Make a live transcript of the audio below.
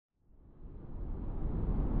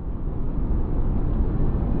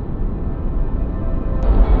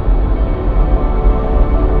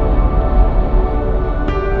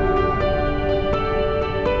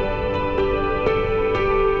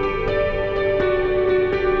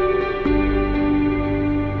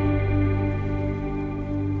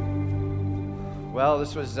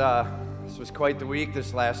This was quite the week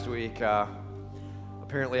this last week.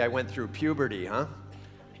 Apparently I went through puberty, huh?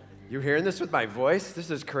 You hearing this with my voice? This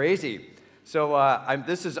is crazy. So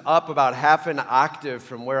this is up about half an octave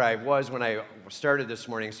from where I was when I started this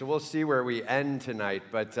morning. So we'll see where we end tonight.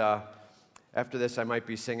 But after this, I might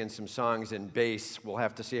be singing some songs in bass. We'll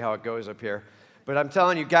have to see how it goes up here. But I'm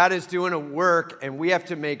telling you, God is doing a work, and we have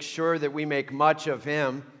to make sure that we make much of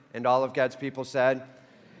Him. And all of God's people said.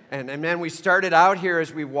 And man, we started out here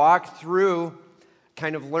as we walked through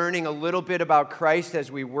kind of learning a little bit about Christ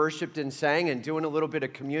as we worshiped and sang and doing a little bit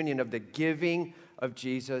of communion of the giving of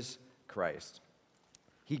Jesus Christ.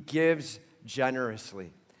 He gives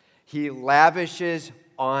generously. He lavishes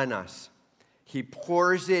on us. He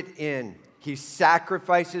pours it in. He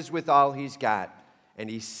sacrifices with all He's got. And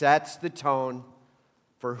He sets the tone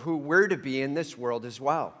for who we're to be in this world as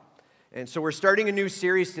well. And so we're starting a new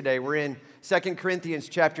series today. We're in 2 Corinthians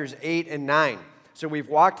chapters 8 and 9. So we've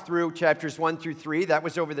walked through chapters 1 through 3. That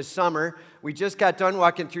was over the summer. We just got done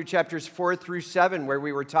walking through chapters 4 through 7, where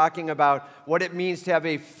we were talking about what it means to have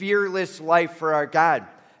a fearless life for our God,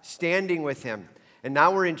 standing with Him. And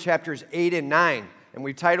now we're in chapters 8 and 9, and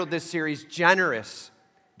we've titled this series Generous.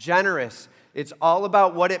 Generous. It's all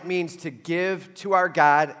about what it means to give to our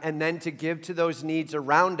God and then to give to those needs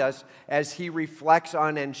around us as He reflects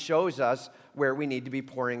on and shows us where we need to be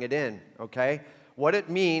pouring it in, okay? What it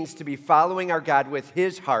means to be following our God with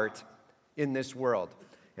His heart in this world.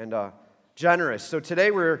 And generous. So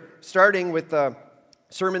today we're starting with a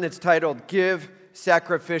sermon that's titled Give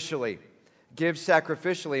Sacrificially. Give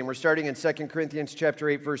Sacrificially. And we're starting in 2 Corinthians chapter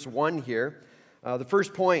 8, verse 1 here. The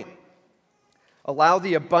first point. Allow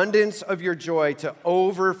the abundance of your joy to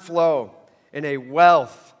overflow in a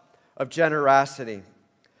wealth of generosity.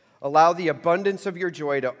 Allow the abundance of your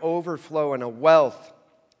joy to overflow in a wealth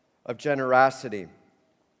of generosity. It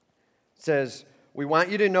says, we want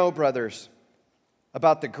you to know, brothers,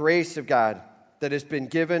 about the grace of God that has been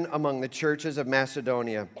given among the churches of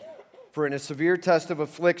Macedonia. For in a severe test of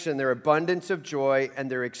affliction, their abundance of joy and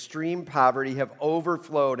their extreme poverty have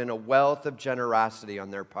overflowed in a wealth of generosity on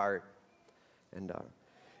their part. And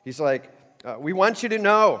he's like, we want you to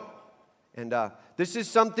know. And this is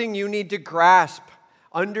something you need to grasp.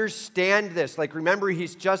 Understand this. Like, remember,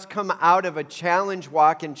 he's just come out of a challenge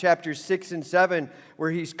walk in chapters 6 and 7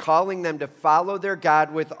 where he's calling them to follow their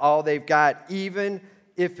God with all they've got, even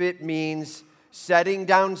if it means setting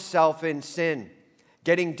down self in sin,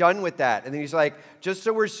 getting done with that. And then he's like, just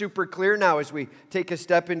so we're super clear now as we take a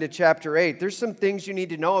step into chapter 8, there's some things you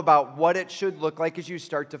need to know about what it should look like as you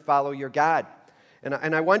start to follow your God.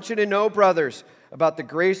 And I want you to know, brothers, about the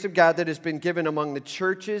grace of God that has been given among the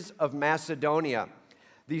churches of Macedonia.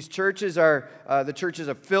 These churches are the churches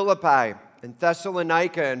of Philippi and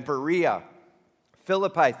Thessalonica and Berea.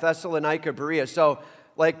 Philippi, Thessalonica, Berea. So,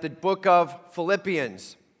 like the book of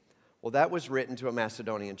Philippians, well, that was written to a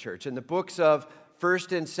Macedonian church. And the books of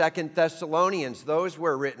 1st and 2nd Thessalonians, those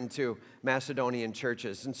were written to Macedonian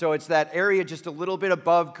churches. And so it's that area just a little bit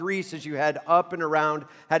above Greece as you head up and around,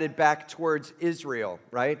 headed back towards Israel,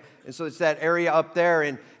 right? And so it's that area up there.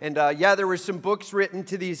 And there were some books written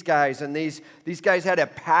to these guys. And these guys had a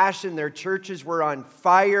passion. Their churches were on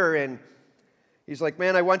fire. And he's like,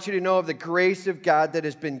 man, I want you to know of the grace of God that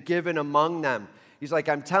has been given among them. He's like,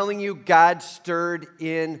 I'm telling you, God stirred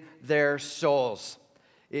in their souls.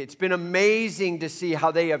 It's been amazing to see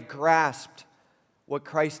how they have grasped what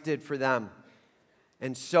Christ did for them.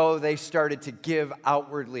 And so they started to give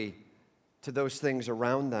outwardly to those things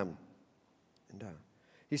around them. And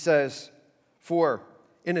he says, for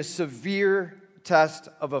in a severe test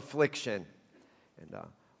of affliction. And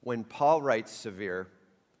when Paul writes severe,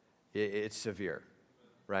 it's severe,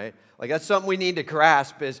 right? Like that's something we need to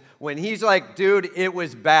grasp is when he's like, dude, it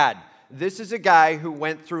was bad. This is a guy who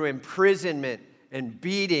went through imprisonment and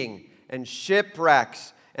beating and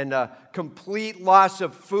shipwrecks and a complete loss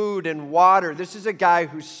of food and water. This is a guy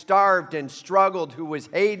who starved and struggled, who was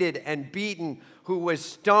hated and beaten, who was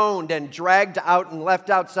stoned and dragged out and left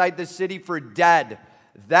outside the city for dead.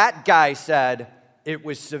 That guy said it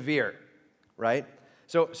was severe, right?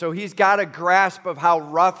 So he's got a grasp of how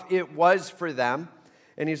rough it was for them.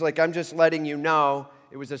 And he's like, I'm just letting you know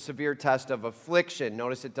it was a severe test of affliction.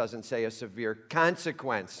 Notice it doesn't say a severe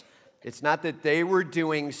consequence. It's not that they were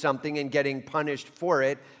doing something and getting punished for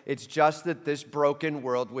it. It's just that this broken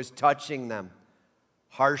world was touching them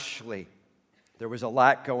harshly. There was a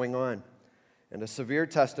lot going on. And a severe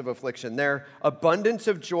test of affliction. Their abundance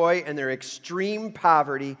of joy and their extreme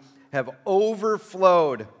poverty have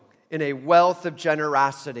overflowed in a wealth of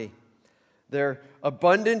generosity. Their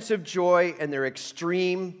abundance of joy and their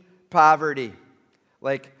extreme poverty.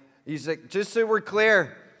 Like He's like, just so we're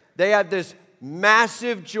clear, they have this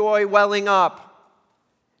massive joy welling up,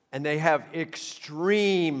 and they have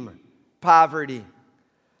extreme poverty.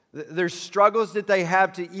 There's struggles that they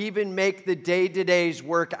have to even make the day-to-days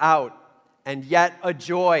work out, and yet a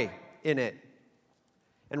joy in it.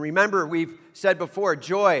 And remember, we've said before,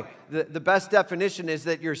 joy, the best definition is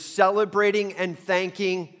that you're celebrating and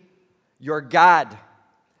thanking your God.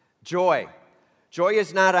 Joy. Joy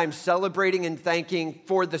is not I'm celebrating and thanking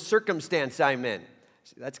for the circumstance I'm in.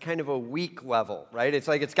 See, that's kind of a weak level, right? It's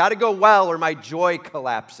like it's got to go well or my joy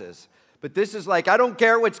collapses. But this is like, I don't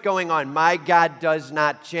care what's going on. My God does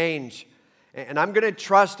not change. And I'm going to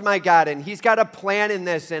trust my God. And He's got a plan in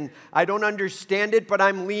this. And I don't understand it, but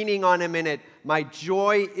I'm leaning on Him in it. My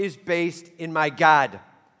joy is based in my God.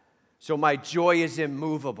 So my joy is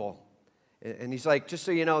immovable. And He's like, just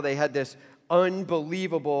so you know, they had this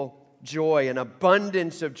unbelievable joy, an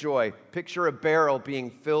abundance of joy. Picture a barrel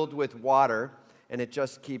being filled with water. And it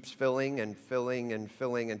just keeps filling and filling and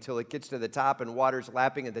filling until it gets to the top and water's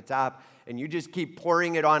lapping at the top. And you just keep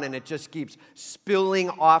pouring it on and it just keeps spilling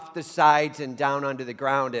off the sides and down onto the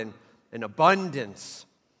ground in an abundance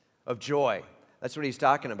of joy. That's what he's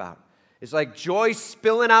talking about. It's like joy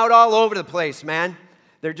spilling out all over the place, man.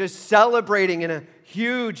 They're just celebrating in a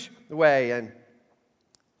huge way. And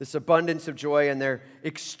this abundance of joy and their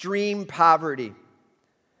extreme poverty,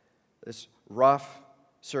 this rough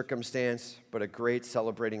circumstance, but a great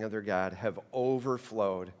celebrating of their God, have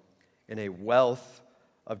overflowed in a wealth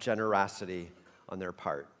of generosity on their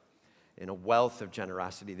part. In a wealth of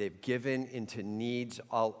generosity. They've given into needs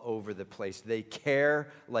all over the place. They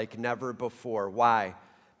care like never before. Why?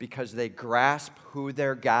 Because they grasp who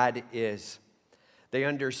their God is. They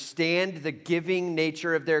understand the giving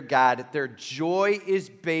nature of their God. Their joy is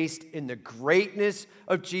based in the greatness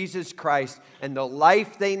of Jesus Christ and the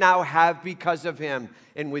life they now have because of Him.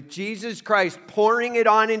 And with Jesus Christ pouring it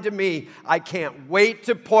on into me, I can't wait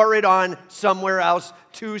to pour it on somewhere else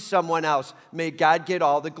to someone else. May God get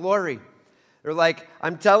all the glory. They're like,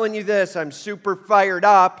 I'm telling you this, I'm super fired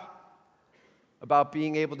up about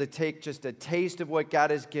being able to take just a taste of what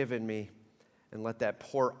God has given me and let that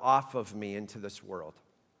pour off of me into this world,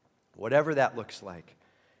 whatever that looks like.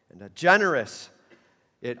 And a generous,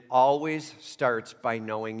 it always starts by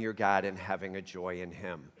knowing your God and having a joy in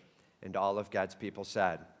Him. And all of God's people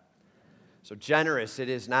said. So generous, it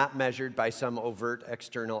is not measured by some overt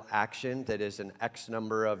external action that is an X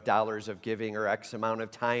number of dollars of giving or X amount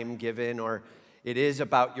of time given, or it is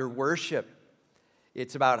about your worship.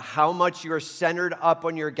 It's about how much you're centered up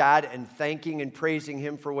on your God and thanking and praising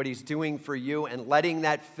Him for what He's doing for you and letting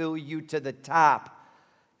that fill you to the top.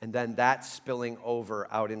 And then that spilling over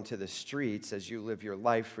out into the streets as you live your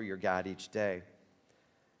life for your God each day.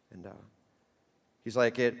 And he's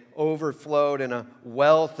like, it overflowed in a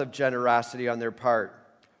wealth of generosity on their part.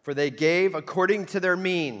 For they gave according to their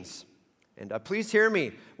means. And please hear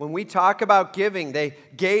me. When we talk about giving, they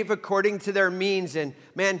gave according to their means. And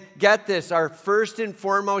man, get this. Our first and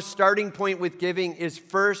foremost starting point with giving is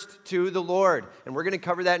first to the Lord. And we're going to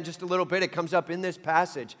cover that in just a little bit. It comes up in this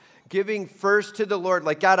passage. Giving first to the Lord.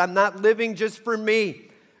 Like, God, I'm not living just for me.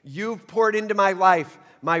 You've poured into my life.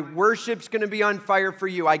 My worship's going to be on fire for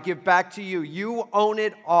you. I give back to you. You own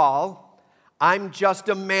it all. I'm just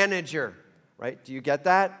a manager. Right? Do you get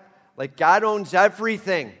that? Like, God owns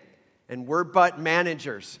everything. And we're but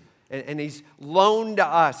managers. And He's loaned to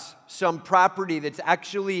us some property that's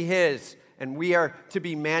actually His. And we are to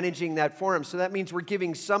be managing that for Him. So that means we're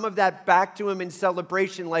giving some of that back to Him in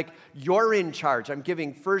celebration, like you're in charge. I'm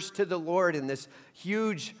giving first to the Lord in this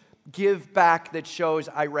huge give back that shows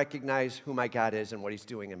I recognize who my God is and what He's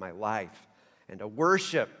doing in my life. And a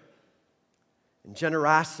worship and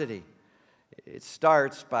generosity. It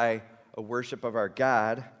starts by a worship of our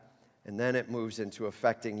God. And then it moves into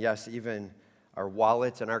affecting, yes, even our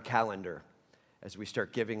wallet and our calendar as we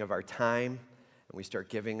start giving of our time and we start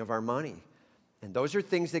giving of our money. And those are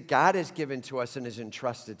things that God has given to us and has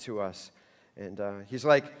entrusted to us. And He's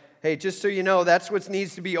like, hey, just so you know, that's what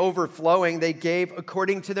needs to be overflowing. They gave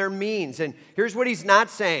according to their means. And here's what He's not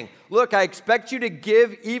saying. Look, I expect you to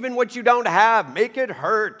give even what you don't have. Make it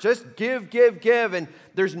hurt. Just give, give, give. And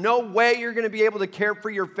there's no way you're going to be able to care for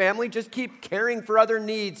your family. Just keep caring for other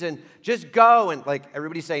needs and just go. And like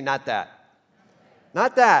everybody say, not that.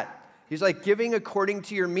 Not that. He's like giving according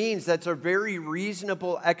to your means. That's a very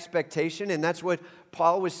reasonable expectation. And that's what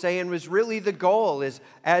Paul was saying was really the goal is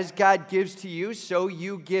as God gives to you, so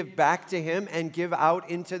you give back to Him and give out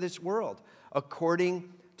into this world according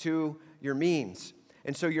to your means.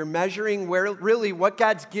 And so you're measuring where really what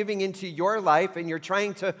God's giving into your life, and you're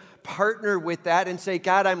trying to partner with that and say,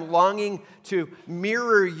 God, I'm longing to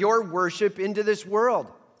mirror your worship into this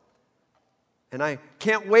world. And I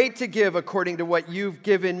can't wait to give according to what you've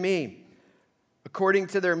given me, according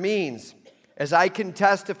to their means. As I can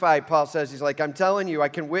testify, Paul says, he's like, I'm telling you, I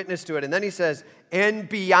can witness to it. And then he says, and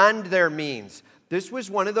beyond their means. This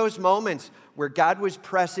was one of those moments where God was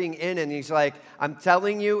pressing in, and he's like, I'm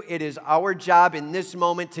telling you, it is our job in this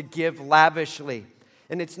moment to give lavishly.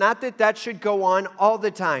 And it's not that that should go on all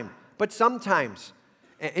the time, but sometimes.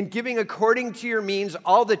 And giving according to your means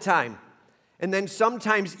all the time. And then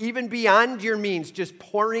sometimes even beyond your means, just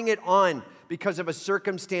pouring it on because of a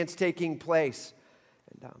circumstance taking place.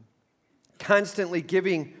 And constantly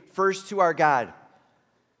giving first to our God,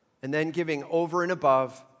 and then giving over and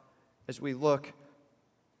above as we look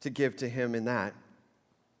to give to him in that.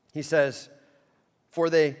 He says, for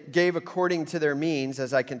they gave according to their means,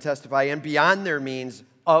 as I can testify, and beyond their means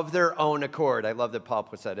of their own accord. I love that Paul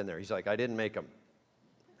puts that in there. He's like, I didn't make them.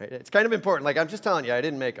 Right? It's kind of important. Like, I'm just telling you, I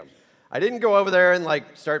didn't make them. I didn't go over there and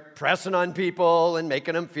like start pressing on people and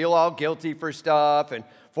making them feel all guilty for stuff and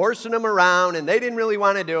forcing them around, and they didn't really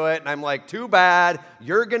want to do it. And I'm like, too bad.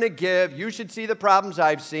 You're going to give. You should see the problems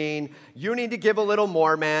I've seen. You need to give a little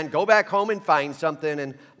more, man. Go back home and find something.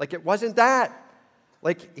 And like, it wasn't that.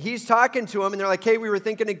 Like, he's talking to them, and they're like, hey, we were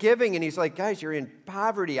thinking of giving. And he's like, guys, you're in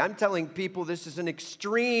poverty. I'm telling people this is an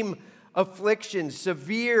extreme affliction,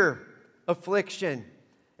 severe affliction.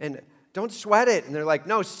 And don't sweat it. And they're like,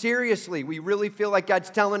 no, seriously, we really feel like God's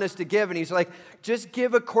telling us to give. And he's like, just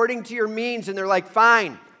give according to your means. And they're like,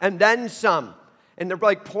 fine, and then some. And they're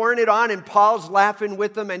like pouring it on, and Paul's laughing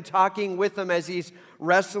with them and talking with them as he's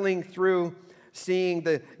wrestling through seeing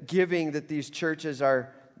the giving that these churches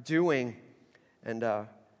are doing. And it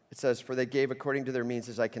says, for they gave according to their means,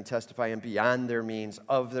 as I can testify, and beyond their means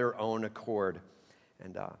of their own accord.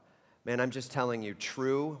 And man, I'm just telling you,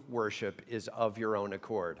 true worship is of your own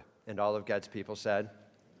accord. And all of God's people said,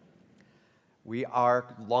 we are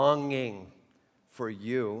longing for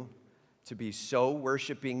you to be so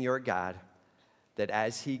worshiping your God that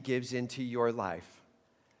as he gives into your life,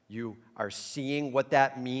 you are seeing what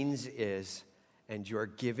that means is, and you're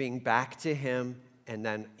giving back to him and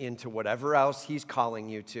then into whatever else he's calling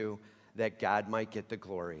you to, that God might get the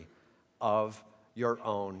glory of your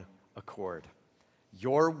own accord.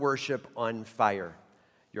 Your worship on fire.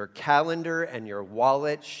 Your calendar and your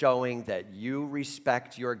wallet showing that you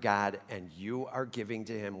respect your God and you are giving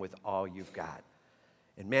to him with all you've got.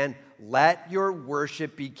 And man, let your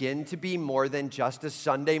worship begin to be more than just a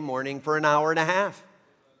Sunday morning for an hour and a half.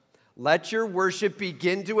 Let your worship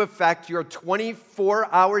begin to affect your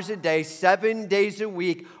 24 hours a day, 7 days a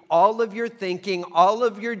week, all of your thinking, all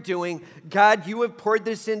of your doing. God, you have poured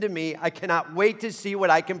this into me. I cannot wait to see what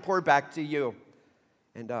I can pour back to you.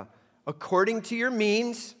 And according to your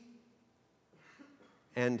means,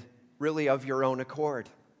 and really of your own accord.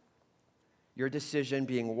 Your decision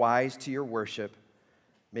being wise to your worship,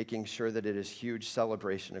 making sure that it is huge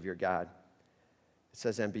celebration of your God. It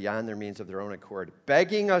says, and beyond their means of their own accord,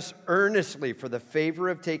 begging us earnestly for the favor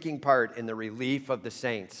of taking part in the relief of the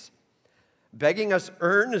saints. Begging us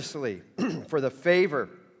earnestly for the favor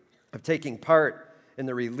of taking part in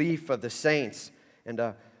the relief of the saints.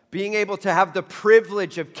 And being able to have the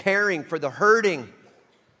privilege of caring for the hurting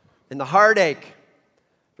and the heartache,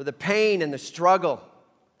 for the pain and the struggle.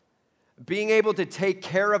 Being able to take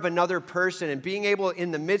care of another person and being able,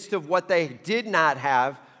 in the midst of what they did not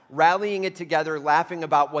have, rallying it together, laughing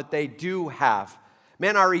about what they do have.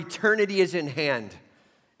 Man, our eternity is in hand,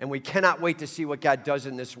 and we cannot wait to see what God does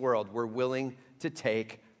in this world. We're willing to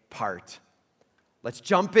take part. Let's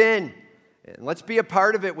jump in, and let's be a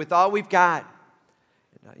part of it with all we've got.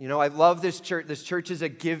 You know, I love this church. This church is a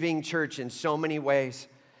giving church in so many ways.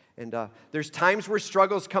 And there's times where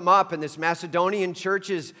struggles come up, and this Macedonian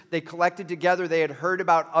churches, they collected together. They had heard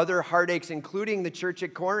about other heartaches, including the church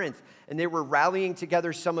at Corinth, and they were rallying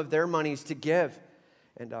together some of their monies to give.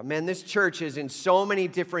 And man, this church is in so many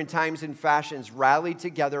different times and fashions rallied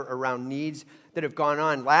together around needs that have gone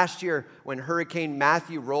on. Last year, when Hurricane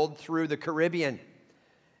Matthew rolled through the Caribbean,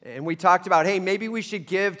 and we talked about, hey, maybe we should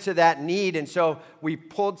give to that need. And so we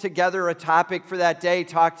pulled together a topic for that day,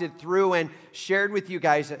 talked it through, and shared with you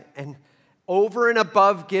guys. And over and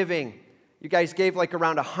above giving, you guys gave like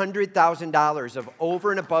around $100,000 of over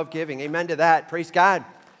and above giving. Amen to that. Praise God.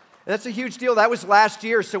 And that's a huge deal. That was last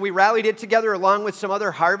year. So we rallied it together along with some other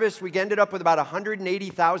harvests. We ended up with about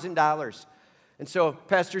 $180,000. And so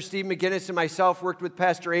Pastor Steve McGinnis and myself worked with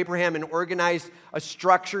Pastor Abraham and organized a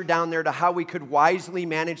structure down there to how we could wisely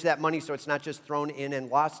manage that money so it's not just thrown in and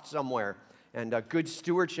lost somewhere. and good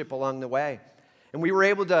stewardship along the way. And we were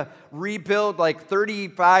able to rebuild like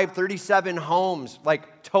 35, 37 homes,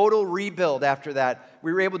 like total rebuild after that.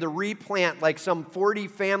 We were able to replant like some 40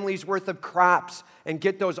 families worth of crops and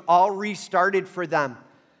get those all restarted for them.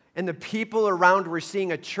 And the people around were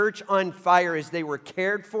seeing a church on fire as they were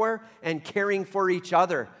cared for and caring for each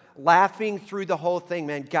other, laughing through the whole thing,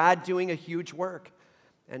 man. God doing a huge work.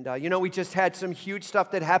 And, we just had some huge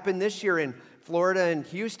stuff that happened this year in Florida and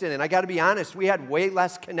Houston. And I got to be honest, we had way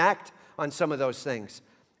less connect on some of those things.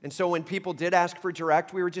 And so when people did ask for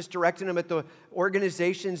direct, we were just directing them at the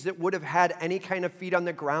organizations that would have had any kind of feet on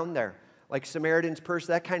the ground there, like Samaritan's Purse,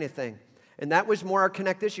 that kind of thing. And that was more our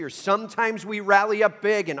connect this year. Sometimes we rally up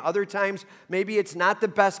big, and other times maybe it's not the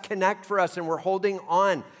best connect for us, and we're holding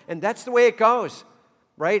on. And that's the way it goes,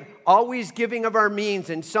 right? Always giving of our means,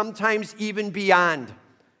 and sometimes even beyond.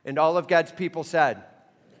 And all of God's people said,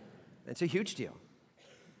 it's a huge deal.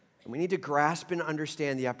 And we need to grasp and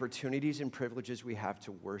understand the opportunities and privileges we have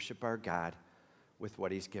to worship our God with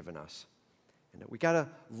what He's given us. And we got to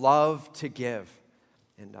love to give.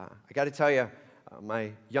 And I got to tell you,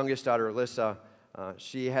 my youngest daughter, Alyssa,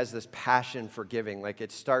 she has this passion for giving. Like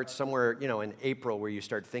it starts somewhere, in April where you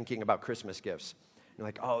start thinking about Christmas gifts. You're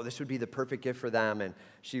like, oh, this would be the perfect gift for them. And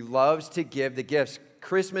she loves to give the gifts.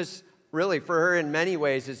 Christmas, really, for her in many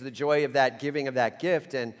ways, is the joy of that giving of that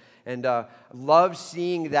gift. And love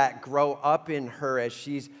seeing that grow up in her as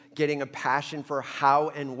she's getting a passion for how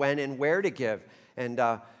and when and where to give. And,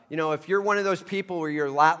 if you're one of those people where you're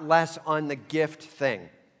a lot less on the gift thing,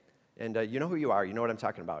 and you know who you are, you know what I'm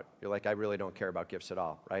talking about. You're like, I really don't care about gifts at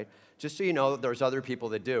all, right? Just so you know, there's other people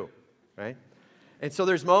that do, right? And so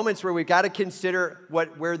there's moments where we've got to consider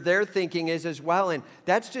where their thinking is as well. And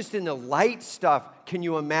that's just in the light stuff. Can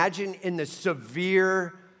you imagine in the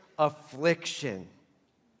severe affliction?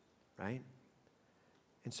 Right?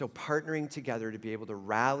 And so partnering together to be able to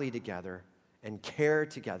rally together and care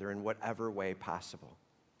together in whatever way possible.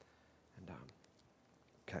 And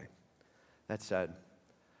okay, that said,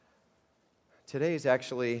 today is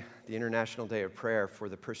actually the International Day of Prayer for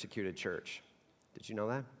the Persecuted Church. Did you know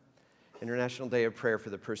that? International Day of Prayer for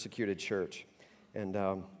the Persecuted Church. And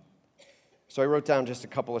so I wrote down just a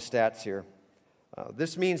couple of stats here.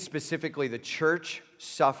 This means specifically the church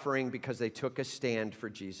suffering because they took a stand for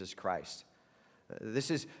Jesus Christ.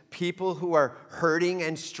 This is people who are hurting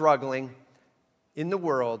and struggling in the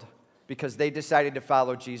world because they decided to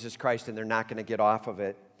follow Jesus Christ and they're not going to get off of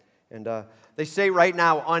it. And they say right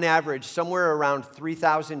now, on average, somewhere around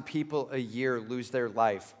 3,000 people a year lose their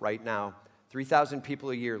life right now. 3,000 people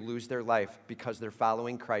a year lose their life because they're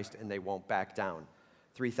following Christ and they won't back down.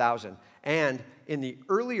 3,000. And in the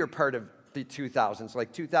earlier part of the 2000s,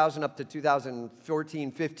 like 2000 up to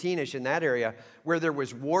 2014, 15-ish in that area, where there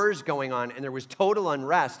was wars going on and there was total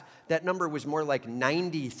unrest, that number was more like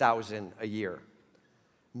 90,000 a year.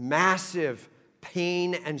 Massive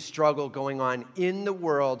pain and struggle going on in the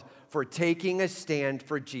world for taking a stand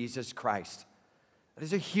for Jesus Christ. That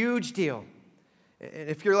is a huge deal. And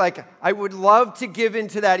if you're like, I would love to give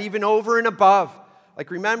into that even over and above, like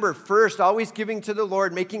remember, first, always giving to the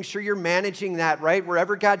Lord, making sure you're managing that, right?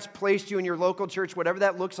 Wherever God's placed you in your local church, whatever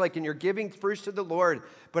that looks like, and you're giving first to the Lord.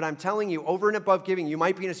 But I'm telling you, over and above giving, you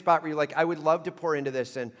might be in a spot where you're like, I would love to pour into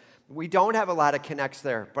this. And we don't have a lot of connects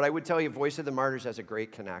there. But I would tell you, Voice of the Martyrs has a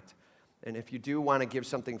great connect. And if you do want to give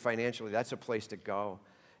something financially, that's a place to go.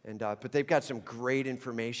 And but they've got some great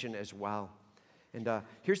information as well. And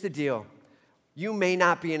here's the deal. You may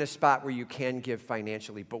not be in a spot where you can give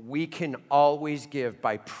financially, but we can always give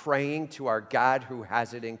by praying to our God who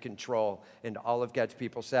has it in control. And all of God's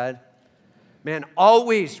people said, man,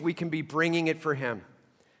 always we can be bringing it for Him.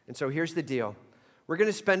 And so here's the deal. We're going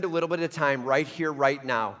to spend a little bit of time right here, right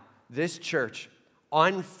now, this church,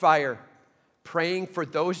 on fire, praying for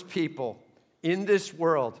those people in this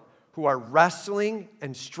world who are wrestling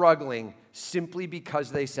and struggling simply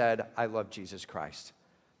because they said, I love Jesus Christ.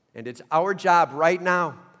 And it's our job right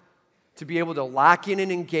now to be able to lock in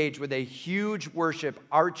and engage with a huge worship,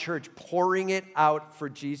 our church pouring it out for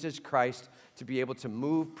Jesus Christ to be able to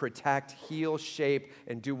move, protect, heal, shape,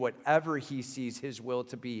 and do whatever He sees His will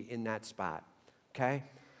to be in that spot, okay?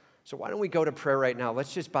 So why don't we go to prayer right now?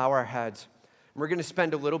 Let's just bow our heads. We're going to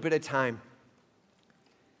spend a little bit of time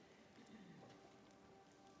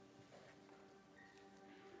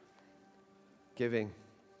giving.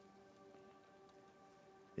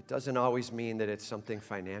 It doesn't always mean that it's something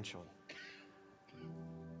financial.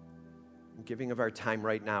 Giving of our time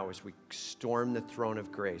right now as we storm the throne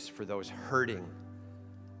of grace for those hurting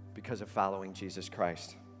because of following Jesus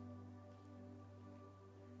Christ.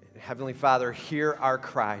 Heavenly Father, hear our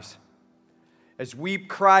cries as we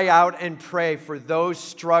cry out and pray for those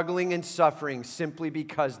struggling and suffering simply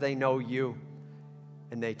because they know you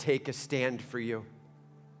and they take a stand for you.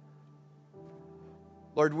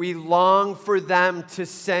 Lord, we long for them to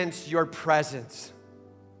sense your presence.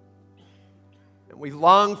 And we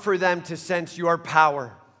long for them to sense your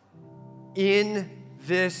power in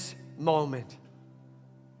this moment.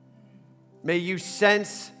 May you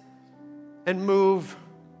sense and move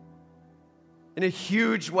in a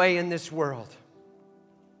huge way in this world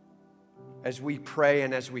as we pray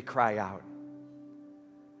and as we cry out.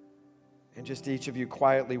 And just each of you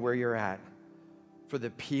quietly where you're at, for the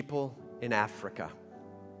people in Africa.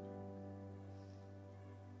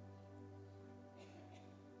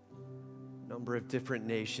 Number of different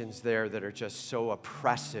nations there that are just so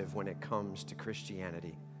oppressive when it comes to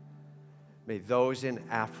Christianity. May those in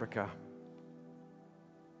Africa,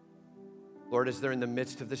 Lord, as they're in the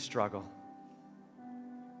midst of the struggle,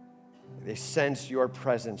 they sense your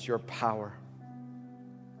presence, your power.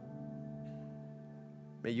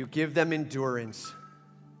 May you give them endurance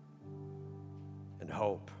and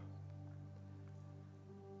hope.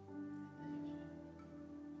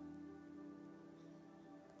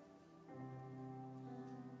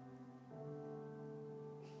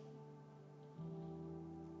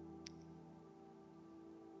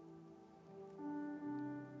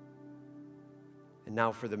 And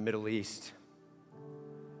now for the Middle East.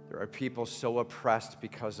 There are people so oppressed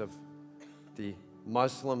because of the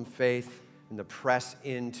Muslim faith and the press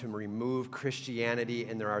in to remove Christianity,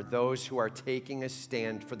 and there are those who are taking a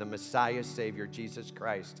stand for the Messiah Savior, Jesus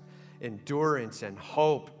Christ. Endurance and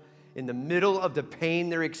hope in the middle of the pain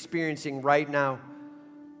they're experiencing right now.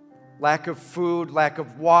 Lack of food, lack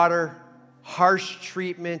of water, harsh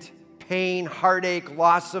treatment, pain, heartache,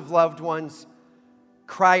 loss of loved ones.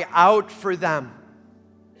 Cry out for them.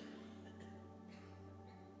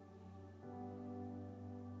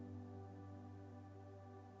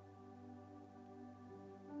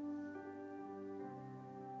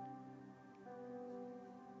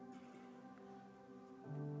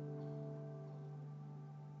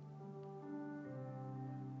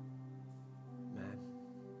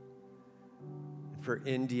 For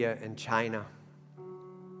India and China,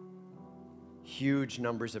 huge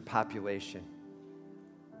numbers of population.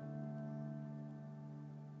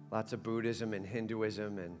 Lots of Buddhism and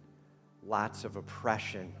Hinduism and lots of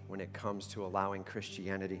oppression when it comes to allowing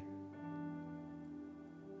Christianity.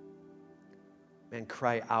 Man,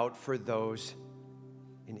 cry out for those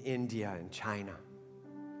in India and China.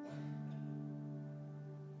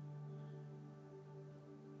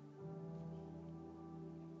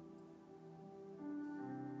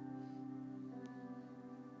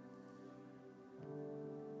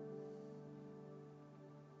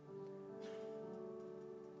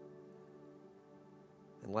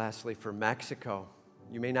 And lastly, for Mexico,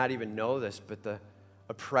 you may not even know this, but the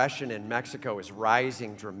oppression in Mexico is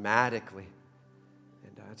rising dramatically.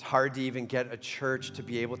 And it's hard to even get a church to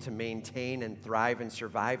be able to maintain and thrive and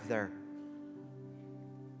survive there.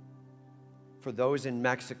 For those in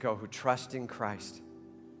Mexico who trust in Christ,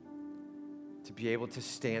 to be able to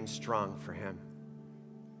stand strong for Him.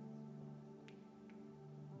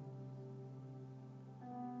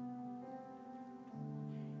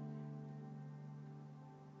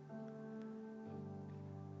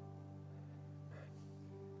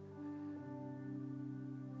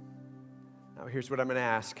 Now, here's what I'm going to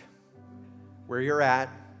ask. Where you're at,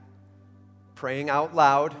 praying out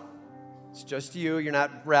loud. It's just you. You're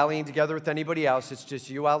not rallying together with anybody else. It's just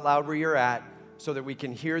you out loud where you're at so that we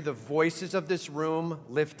can hear the voices of this room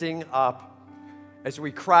lifting up as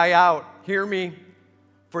we cry out, hear me,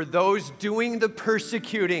 for those doing the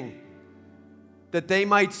persecuting, that they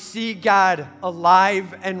might see God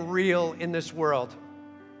alive and real in this world.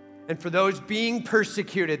 And for those being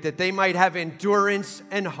persecuted, that they might have endurance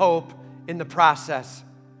and hope in the process.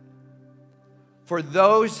 For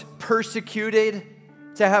those persecuted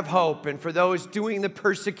to have hope, and for those doing the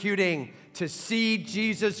persecuting to see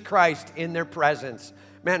Jesus Christ in their presence.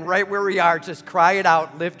 Man, right where we are, just cry it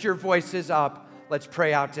out, lift your voices up. Let's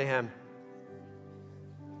pray out to Him.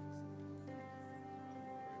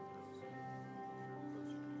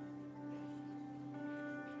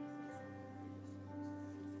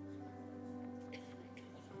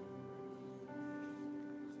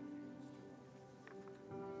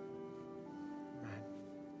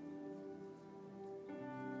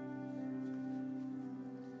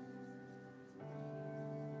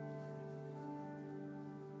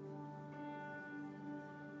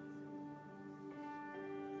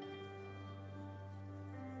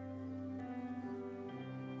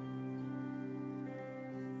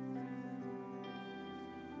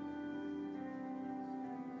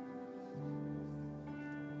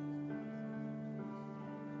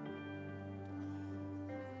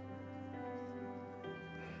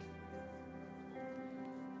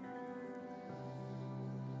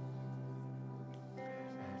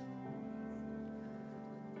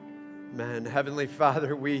 Amen. Heavenly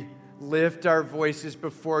Father, we lift our voices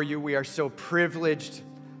before you. We are so privileged.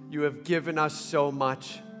 You have given us so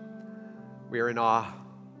much. We are in awe.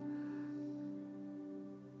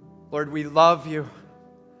 Lord, we love you.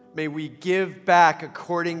 May we give back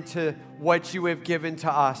according to what you have given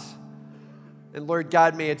to us. And Lord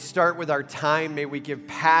God, may it start with our time. May we give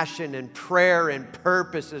passion and prayer and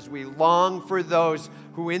purpose as we long for those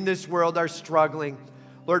who in this world are struggling.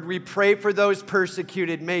 Lord, we pray for those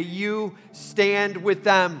persecuted. May you stand with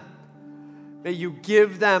them. May you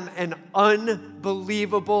give them an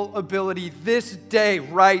unbelievable ability this day,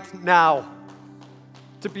 right now,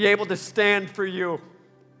 to be able to stand for you,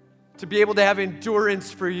 to be able to have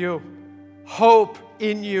endurance for you, hope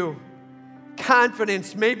in you,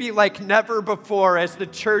 confidence maybe like never before as the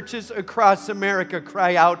churches across America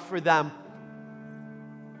cry out for them.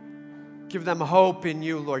 Give them hope in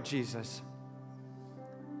you, Lord Jesus.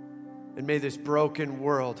 And may this broken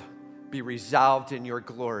world be resolved in your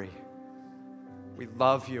glory. We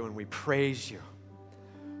love you and we praise you.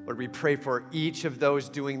 Lord, we pray for each of those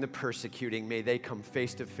doing the persecuting. May they come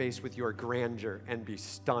face to face with your grandeur and be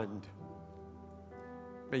stunned.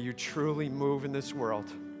 May you truly move in this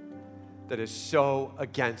world that is so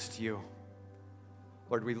against you.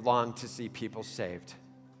 Lord, we long to see people saved.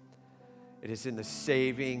 It is in the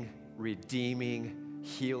saving, redeeming,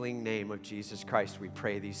 healing name of Jesus Christ we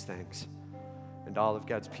pray these things. And all of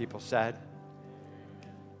God's people said,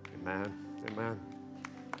 amen, amen.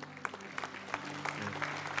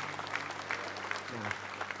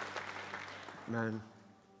 Man,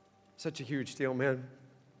 such a huge deal, man.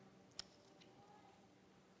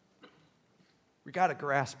 We got to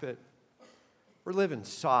grasp it. We're living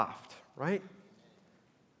soft, right?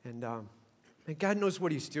 And God knows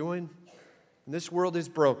what he's doing. And this world is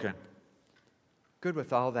broken. Good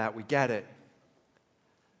with all that, we get it.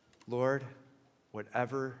 Lord,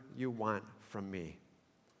 whatever you want from me.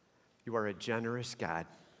 You are a generous God.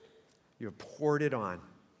 You have poured it on.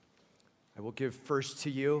 I will give first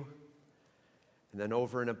to you. And then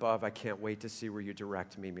over and above, I can't wait to see where you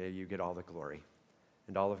direct me. May you get all the glory.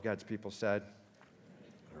 And all of God's people said,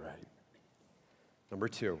 all right. Number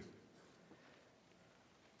 2,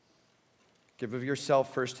 give of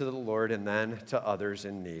yourself first to the Lord and then to others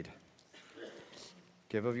in need.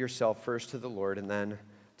 Give of yourself first to the Lord and then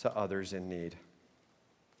to others in need.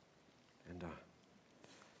 And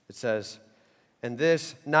it says, and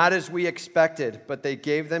this, not as we expected, but they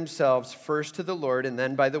gave themselves first to the Lord and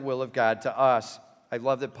then by the will of God to us. I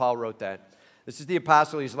love that Paul wrote that. This is the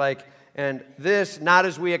apostle. He's like, and this, not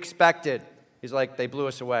as we expected. He's like, they blew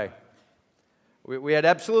us away. We had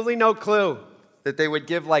absolutely no clue that they would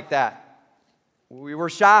give like that. We were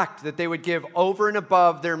shocked that they would give over and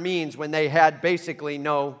above their means when they had basically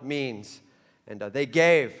no means. And they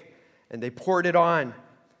gave, and they poured it on.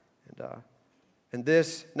 And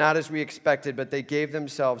this, not as we expected, but they gave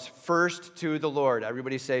themselves first to the Lord.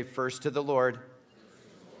 Everybody say, first to the Lord.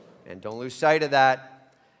 And don't lose sight of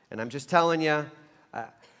that. And I'm just telling you,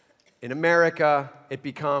 in America, it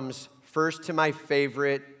becomes first to my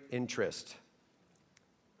favorite interest.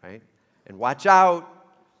 Right? And watch out,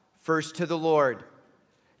 first to the Lord.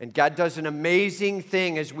 And God does an amazing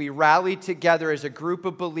thing as we rally together as a group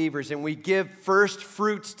of believers and we give first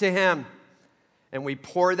fruits to him. And we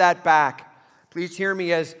pour that back. Please hear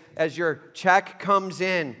me as your check comes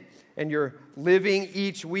in and you're living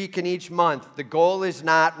each week and each month. The goal is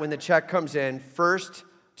not when the check comes in, first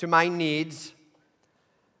to my needs,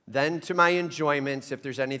 then to my enjoyments. If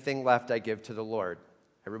there's anything left, I give to the Lord.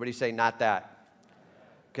 Everybody say, not that.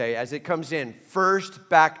 Okay, as it comes in, first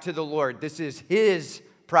back to the Lord. This is his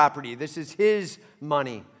property. This is his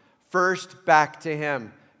money. First back to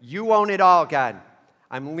him. You own it all, God.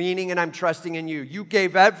 I'm leaning and I'm trusting in you. You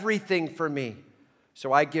gave everything for me.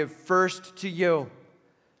 So I give first to you,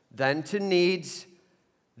 then to needs,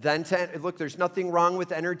 then to, look, there's nothing wrong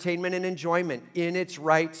with entertainment and enjoyment in its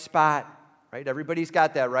right spot, right? Everybody's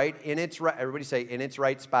got that, right? Everybody say, in its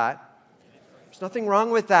right spot. There's nothing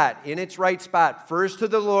wrong with that, in its right spot. First to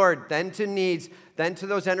the Lord, then to needs, then to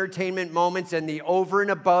those entertainment moments and the over and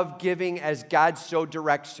above giving as God so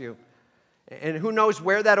directs you. And who knows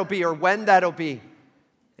where that'll be or when that'll be.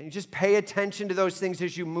 And you just pay attention to those things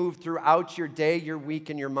as you move throughout your day, your week,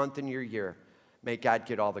 and your month, and your year. May God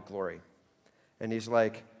get all the glory. And he's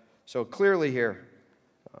like, so clearly here,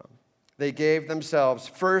 they gave themselves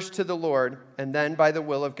first to the Lord and then by the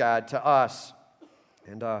will of God to us.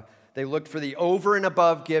 And they looked for the over and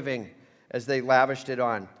above giving as they lavished it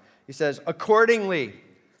on. He says, accordingly,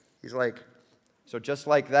 he's like, so just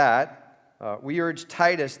like that, we urge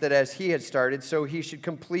Titus that as he had started, so he should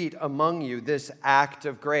complete among you this act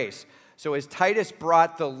of grace. So as Titus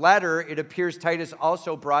brought the letter, it appears Titus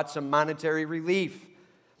also brought some monetary relief.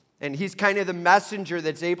 And he's kind of the messenger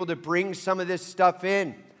that's able to bring some of this stuff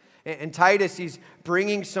in. And Titus, he's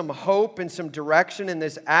bringing some hope and some direction in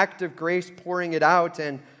this act of grace, pouring it out.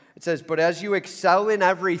 And it says, but as you excel in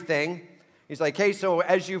everything, he's like, hey, so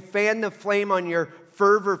as you fan the flame on your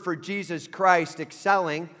fervor for Jesus Christ,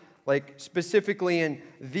 excelling, like specifically in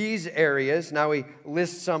these areas, now he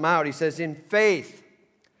lists some out. He says, in faith,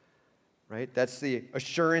 right? That's the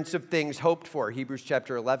assurance of things hoped for. Hebrews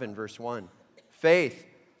chapter 11, verse 1. Faith,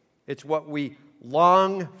 it's what we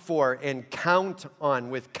long for and count on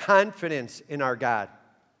with confidence in our God.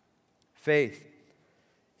 Faith.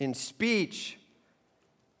 In speech,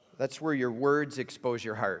 that's where your words expose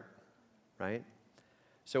your heart, right?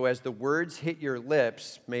 So as the words hit your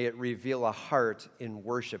lips, may it reveal a heart in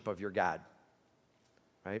worship of your God,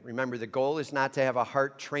 right? Remember, the goal is not to have a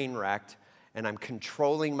heart train wrecked and I'm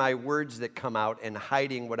controlling my words that come out and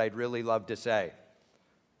hiding what I'd really love to say.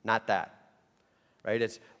 Not that. Right?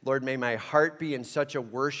 It's, Lord, may my heart be in such a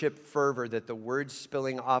worship fervor that the words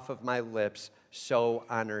spilling off of my lips so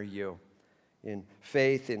honor you. In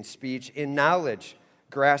faith, in speech, in knowledge,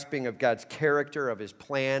 grasping of God's character, of his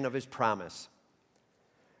plan, of his promise.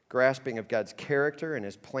 Grasping of God's character and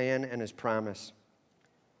his plan and his promise.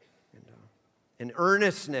 And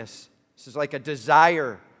earnestness. This is like a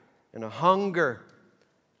desire and a hunger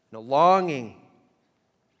and a longing.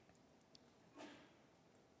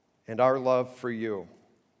 And our love for you.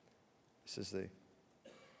 This is the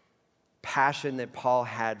passion that Paul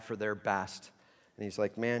had for their best. And he's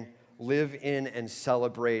like, man, live in and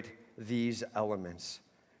celebrate these elements.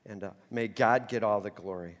 And may God get all the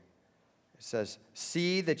glory. It says,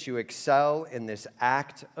 see that you excel in this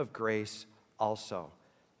act of grace also.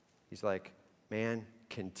 He's like, man,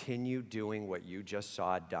 continue doing what you just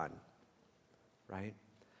saw done. Right?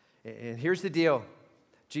 And here's the deal.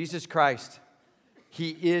 Jesus Christ, he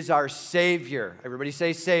is our Savior. Everybody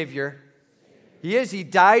say Savior. He is. He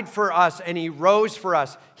died for us and he rose for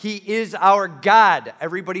us. He is our God.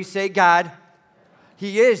 Everybody say God.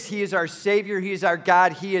 He is. He is our Savior. He is our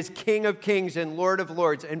God. He is King of kings and Lord of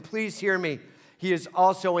lords. And please hear me. He is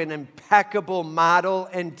also an impeccable model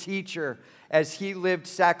and teacher as he lived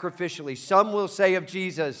sacrificially. Some will say of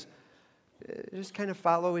Jesus, just kind of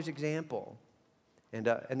follow his example. And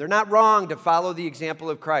they're not wrong to follow the example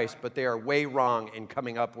of Christ, but they are way wrong in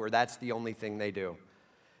coming up where that's the only thing they do.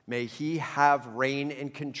 May he have reign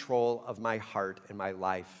and control of my heart and my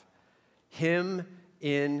life. Him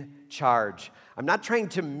in charge. I'm not trying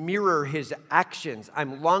to mirror his actions.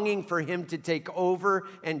 I'm longing for him to take over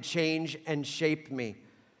and change and shape me.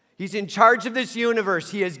 He's in charge of this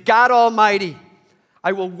universe. He is God Almighty.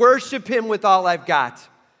 I will worship him with all I've got.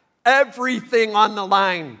 Everything on the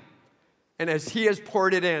line. And as he has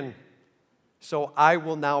poured it in, so I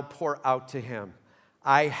will now pour out to him.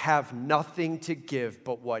 I have nothing to give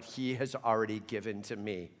but what he has already given to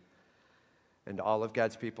me. And all of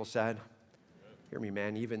God's people said, hear me,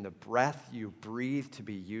 man, even the breath you breathe to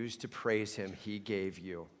be used to praise him, he gave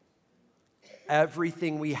you.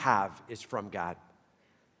 Everything we have is from God,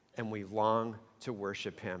 and we long to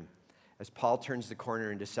worship him. As Paul turns the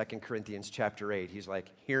corner into 2 Corinthians chapter 8, he's like,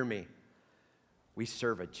 hear me. We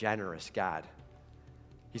serve a generous God.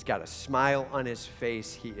 He's got a smile on his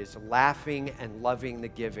face. He is laughing and loving the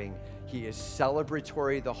giving. He is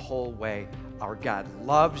celebratory the whole way. Our God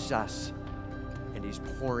loves us, and he's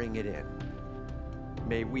pouring it in.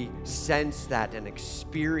 May we sense that and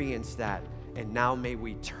experience that, and now may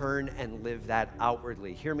we turn and live that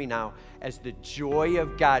outwardly. Hear me now. As the joy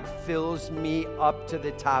of God fills me up to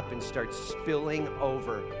the top and starts spilling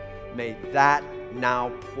over, may that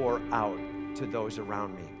now pour out to those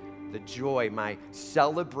around me. The joy, my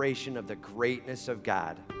celebration of the greatness of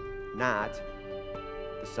God, not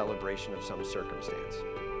the celebration of some circumstance.